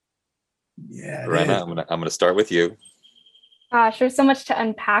 Yeah, Corinna, I'm gonna start with you. Gosh, there's so much to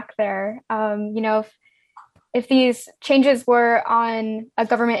unpack there. If these changes were on a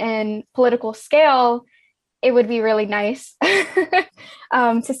government and political scale, it would be really nice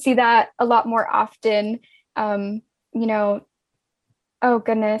to see that a lot more often. Oh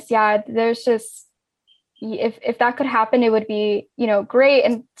goodness, yeah, there's just, if that could happen, it would be, great.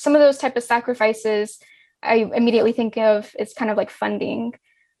 And some of those type of sacrifices I immediately think of is kind of like funding.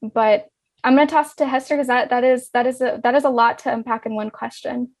 But I'm going to toss it to Hester because that is a lot to unpack in one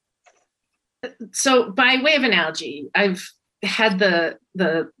question. So by way of analogy, I've had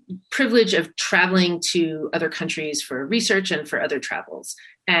the privilege of traveling to other countries for research and for other travels.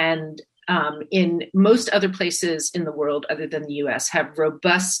 And in most other places in the world, other than the US, have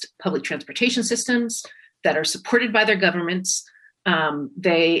robust public transportation systems that are supported by their governments.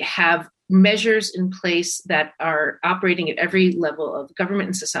 They have measures in place that are operating at every level of government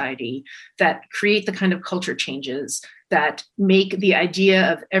and society that create the kind of culture changes that make the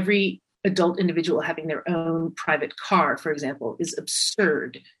idea of every adult individual having their own private car, for example, is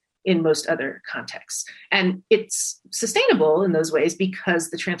absurd in most other contexts. And it's sustainable in those ways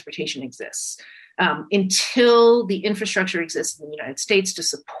because the transportation exists. Until the infrastructure exists in the United States to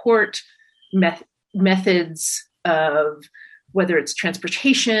support methods of whether it's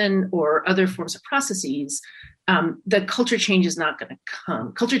transportation or other forms of processes, the culture change is not going to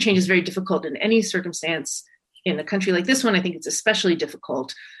come. Culture change is very difficult in any circumstance. In a country like this one, I think it's especially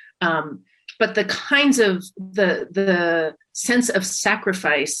difficult. But the kinds of the sense of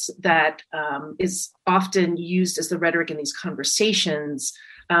sacrifice that is often used as the rhetoric in these conversations,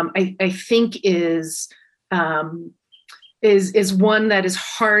 I think is one that is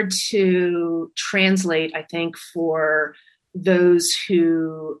hard to translate, I think, for those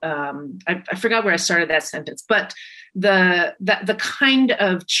who I forgot where I started that sentence, but the kind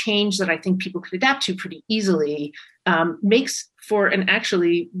of change that I think people could adapt to pretty easily makes for an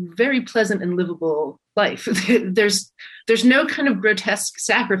actually very pleasant and livable life. There's no kind of grotesque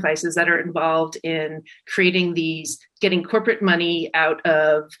sacrifices that are involved in creating getting corporate money out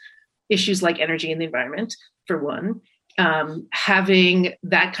of issues like energy and the environment, for one. Having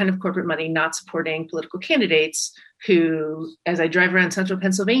that kind of corporate money not supporting political candidates who, as I drive around central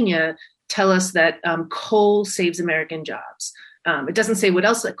Pennsylvania, tell us that coal saves American jobs. It doesn't say what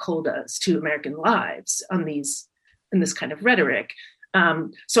else that coal does to American lives in this kind of rhetoric.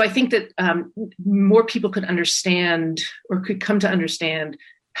 So I think that more people could understand or could come to understand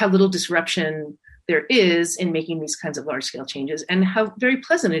how little disruption there is in making these kinds of large scale changes and how very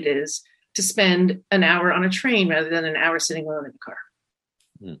pleasant it is to spend an hour on a train rather than an hour sitting alone in a car.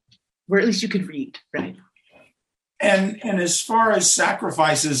 Where at least you could read, right? And as far as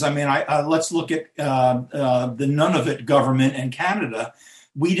sacrifices, I mean, let's look at the Nunavut government and Canada.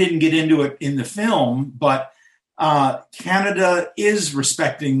 We didn't get into it in the film, but Canada is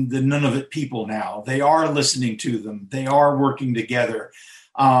respecting the Nunavut people now. They are listening to them. They are working together.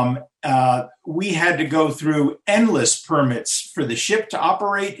 We had to go through endless permits for the ship to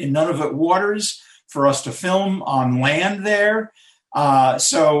operate in Nunavut waters, for us to film on land there.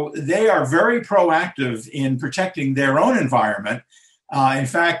 So they are very proactive in protecting their own environment. In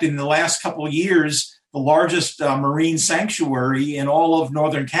fact, in the last couple of years, the largest marine sanctuary in all of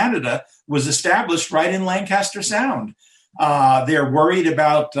northern Canada was established right in Lancaster Sound. They're worried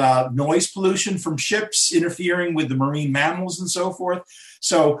about noise pollution from ships interfering with the marine mammals and so forth.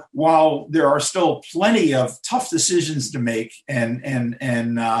 So while there are still plenty of tough decisions to make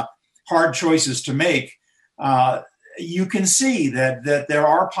and hard choices to make, you can see that there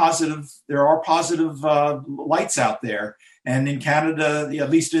are positive lights out there. And in Canada, at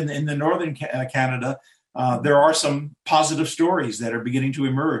least in the northern Canada, there are some positive stories that are beginning to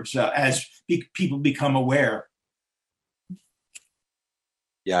emerge as people become aware.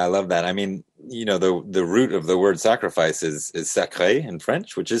 Yeah, I love that. I mean, the root of the word sacrifice is sacré in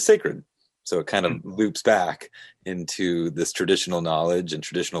French, which is sacred. So it kind of loops back into this traditional knowledge and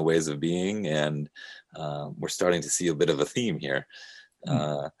traditional ways of being. And we're starting to see a bit of a theme here.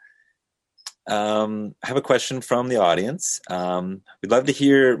 I have a question from the audience. We'd love to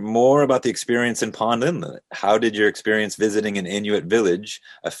hear more about the experience in Pond Inlet. How did your experience visiting an Inuit village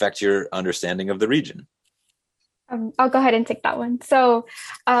affect your understanding of the region? I'll go ahead and take that one. So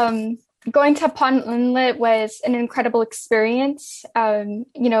going to Pond Inlet was an incredible experience.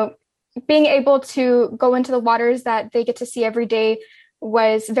 Being able to go into the waters that they get to see every day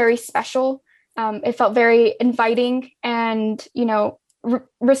was very special. It felt very inviting and,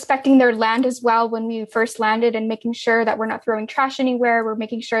 respecting their land as well when we first landed and making sure that we're not throwing trash anywhere. We're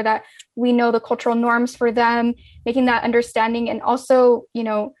making sure that we know the cultural norms for them, making that understanding, and also,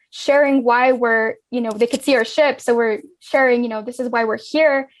 sharing why they could see our ship. So we're sharing, this is why we're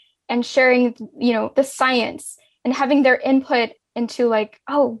here, and sharing, the science and having their input into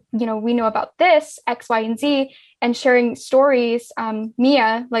we know about this, X, Y, and Z, and sharing stories.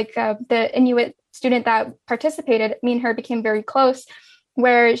 Mia, the Inuit student that participated, me and her became very close,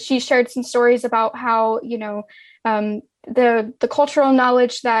 where she shared some stories about how, the cultural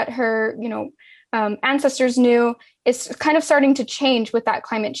knowledge that her, ancestors knew is kind of starting to change with that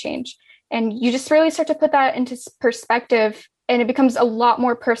climate change. And you just really start to put that into perspective, and it becomes a lot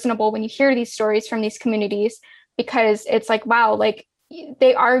more personable when you hear these stories from these communities, because it's like, wow,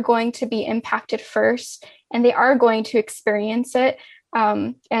 they are going to be impacted first and they are going to experience it.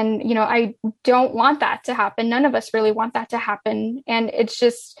 I don't want that to happen. None of us really want that to happen. And it's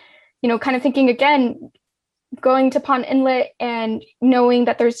just, kind of thinking again, going to Pond Inlet and knowing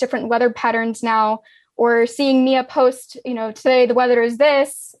that there's different weather patterns now, or seeing Mia post, today the weather is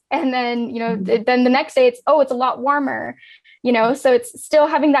this. And then, then the next day it's a lot warmer, so it's still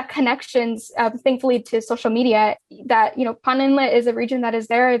having that connections, thankfully, to social media, that, Pond Inlet is a region that is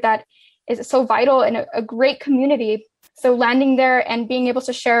there that is so vital and a great community. So landing there and being able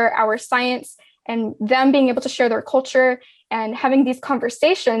to share our science and them being able to share their culture and having these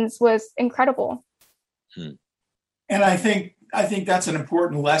conversations was incredible. And I think that's an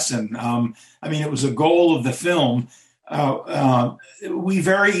important lesson. It was a goal of the film. We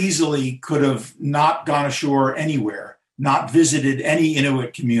very easily could have not gone ashore anywhere, not visited any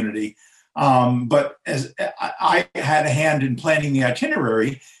Inuit community. But as I had a hand in planning the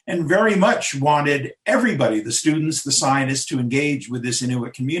itinerary and very much wanted everybody, the students, the scientists, to engage with this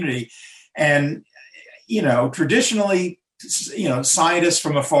Inuit community. And, traditionally, scientists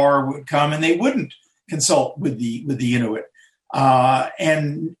from afar would come and they wouldn't consult with the Inuit.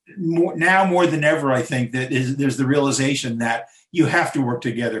 And now more than ever, I think that there's the realization that you have to work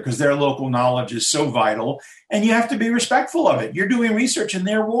together because their local knowledge is so vital and you have to be respectful of it. You're doing research in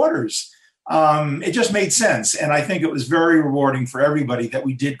their waters. It just made sense. And I think it was very rewarding for everybody that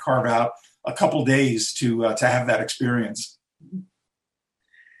we did carve out a couple days to have that experience.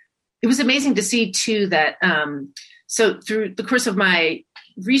 It was amazing to see too that, so through the course of my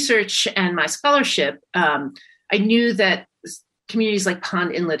research and my scholarship, I knew that communities like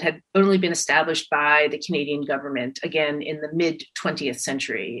Pond Inlet had only been established by the Canadian government, again, in the mid-20th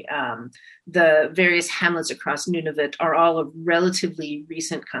century. The various hamlets across Nunavut are all of relatively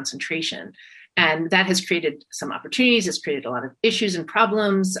recent concentration. And that has created some opportunities. It's created a lot of issues and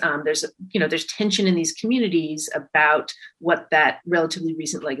problems. There's tension in these communities about what that relatively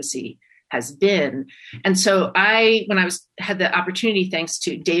recent legacy has been. And so when I had the opportunity, thanks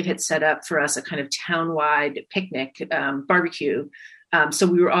to Dave had set up for us a kind of town-wide picnic barbecue. So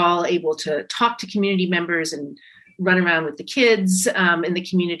we were all able to talk to community members and run around with the kids in the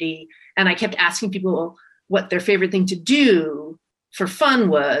community. And I kept asking people, what their favorite thing to do for fun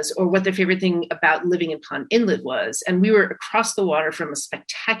was, or what their favorite thing about living in Pond Inlet was. And we were across the water from a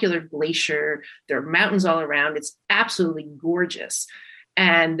spectacular glacier. There are mountains all around. It's absolutely gorgeous.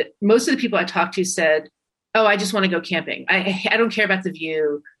 And most of the people I talked to said, oh, I just want to go camping. I don't care about the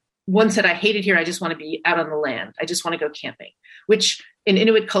view. One said, I hate it here. I just want to be out on the land. I just want to go camping, which in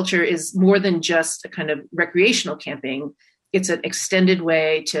Inuit culture is more than just a kind of recreational camping. It's an extended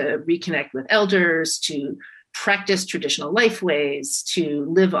way to reconnect with elders, to practice traditional life ways, to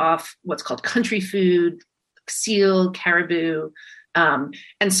live off what's called country food, seal, caribou. And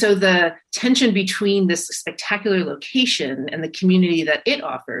so the tension between this spectacular location and the community that it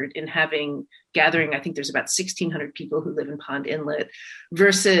offered in gathering, I think there's about 1,600 people who live in Pond Inlet,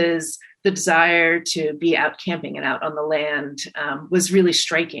 versus the desire to be out camping and out on the land, was really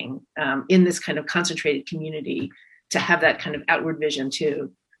striking in this kind of concentrated community, to have that kind of outward vision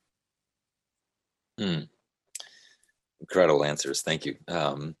too. Incredible answers. Thank you.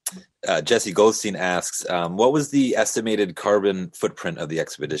 Jesse Goldstein asks, what was the estimated carbon footprint of the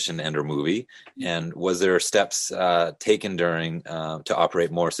expedition and or movie? And was there steps taken during to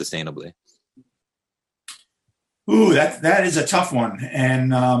operate more sustainably? Ooh, that is a tough one.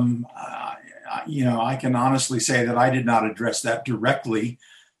 And, I can honestly say that I did not address that directly.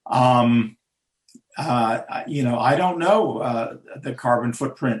 I don't know the carbon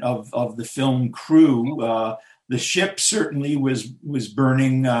footprint of the film crew. The ship certainly was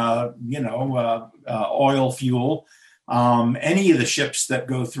burning, oil fuel. Any of the ships that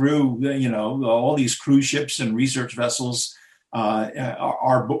go through, all these cruise ships and research vessels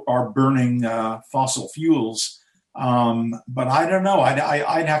are burning fossil fuels. But I don't know.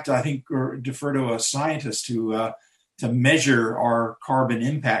 I'd have to, I think, defer to a scientist to measure our carbon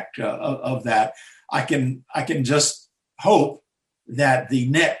impact of that. I can just hope that the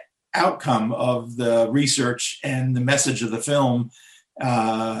net outcome of the research and the message of the film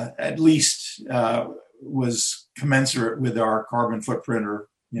at least was commensurate with our carbon footprint, or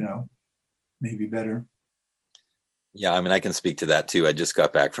maybe better. Yeah, I mean, I can speak to that too. I just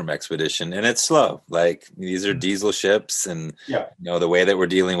got back from expedition, and it's slow. Like, these are diesel ships, and the way that we're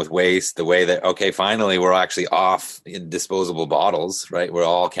dealing with waste, the way that, okay, finally we're actually off in disposable bottles, right? We're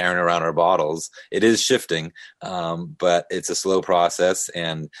all carrying around our bottles. It is shifting, but it's a slow process.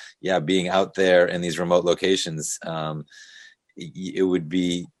 And being out there in these remote locations, it would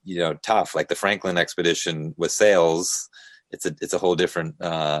be, tough. Like the Franklin expedition with sails, it's a whole different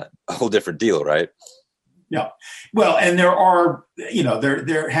deal, right? Yeah. Well, and there are,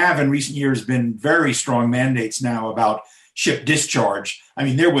 there have in recent years been very strong mandates now about ship discharge. I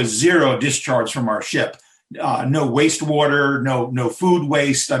mean, there was zero discharge from our ship, no wastewater, no food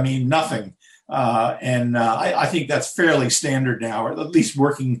waste. I mean, nothing. And I think that's fairly standard now, or at least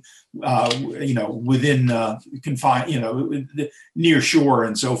working, within confined, near shore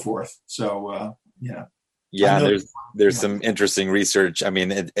and so forth. So, Yeah, there's some interesting research. I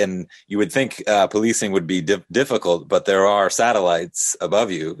mean, and you would think policing would be difficult, but there are satellites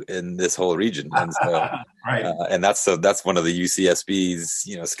above you in this whole region, and so right. And that's one of the UCSB's,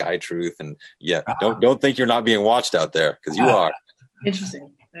 Sky Truth, and don't think you're not being watched out there, because you are.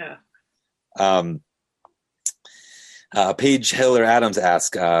 Interesting, yeah. Paige Hiller Adams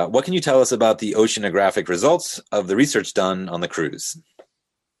asks, what can you tell us about the oceanographic results of the research done on the cruise?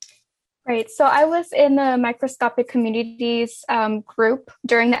 Right. So I was in the microscopic communities group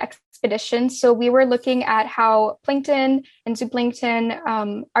during the expedition. So we were looking at how plankton and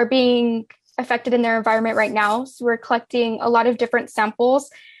zooplankton are being affected in their environment right now. So we're collecting a lot of different samples.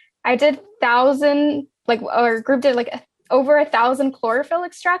 I did group did over 1,000 chlorophyll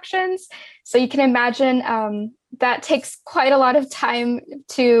extractions. So you can imagine that takes quite a lot of time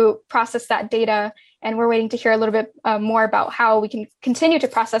to process that data. And we're waiting to hear a little bit more about how we can continue to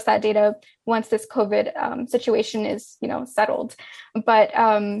process that data once this COVID situation is, settled. But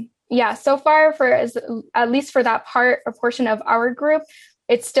so far, at least for that portion of our group,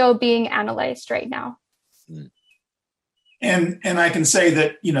 it's still being analyzed right now. And I can say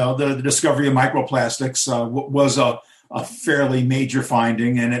that, the discovery of microplastics was a fairly major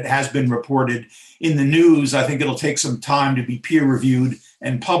finding, and it has been reported in the news. I think it'll take some time to be peer reviewed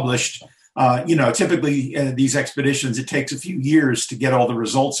and published. Typically these expeditions, it takes a few years to get all the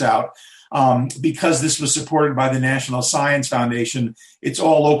results out. Because this was supported by the National Science Foundation, it's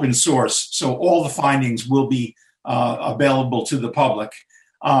all open source. So all the findings will be available to the public.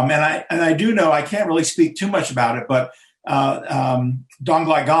 And I do know, I can't really speak too much about it, but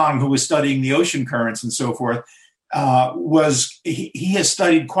Donglai Gong, who was studying the ocean currents and so forth, he has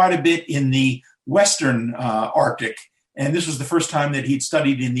studied quite a bit in the Western Arctic. And this was the first time that he'd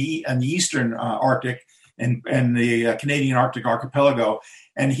studied in the Eastern Arctic. and the Canadian Arctic Archipelago.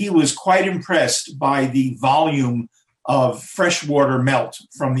 And he was quite impressed by the volume of freshwater melt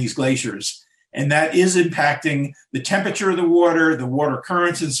from these glaciers. And that is impacting the temperature of the water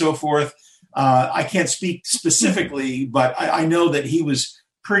currents and so forth. I can't speak specifically, but I know that he was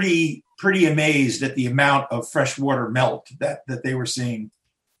pretty amazed at the amount of freshwater melt that they were seeing.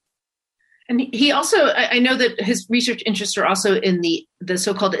 And he also, I know that his research interests are also in the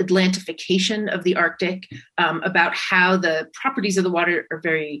so-called Atlantification of the Arctic, about how the properties of the water are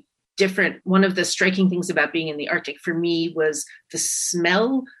very different. One of the striking things about being in the Arctic for me was the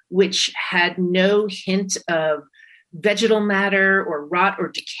smell, which had no hint of vegetal matter or rot or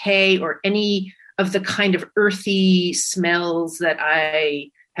decay or any of the kind of earthy smells that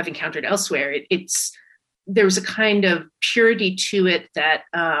I have encountered elsewhere. There was a kind of purity to it that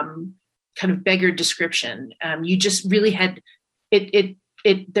kind of beggared description. You just really had it.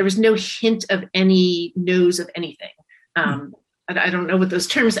 There was no hint of any nose of anything. I don't know what those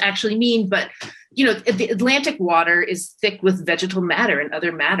terms actually mean, but the Atlantic water is thick with vegetal matter and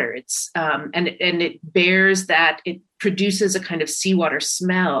other matter. It's and it bears that. It produces a kind of seawater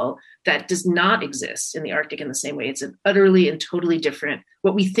smell that does not exist in the Arctic in the same way. It's an utterly and totally different.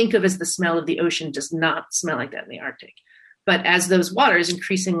 What we think of as the smell of the ocean does not smell like that in the Arctic. But as those waters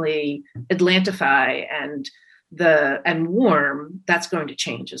increasingly Atlantify and warm, that's going to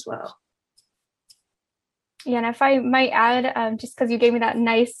change as well. Yeah, and if I might add, just because you gave me that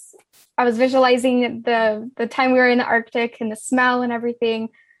nice, I was visualizing the time we were in the Arctic and the smell and everything.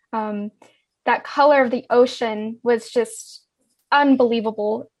 That color of the ocean was just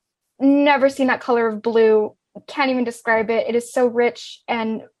unbelievable. Never seen that color of blue. Can't even describe it. It is so rich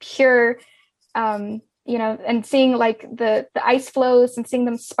and pure. And seeing like the ice flows and seeing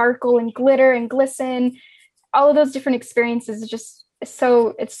them sparkle and glitter and glisten, all of those different experiences it's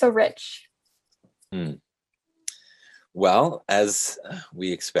so rich. Well, as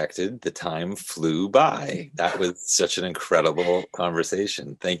we expected, the time flew by. That was such an incredible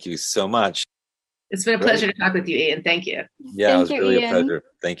conversation. Thank you so much. It's been a pleasure to talk with you, Ian. Thank you. Yeah, it was really a pleasure.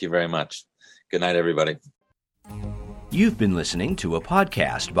 Thank you very much. Good night, everybody. You've been listening to a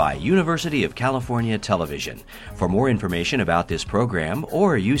podcast by University of California Television. For more information about this program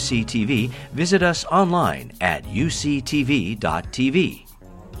or UCTV, visit us online at uctv.tv.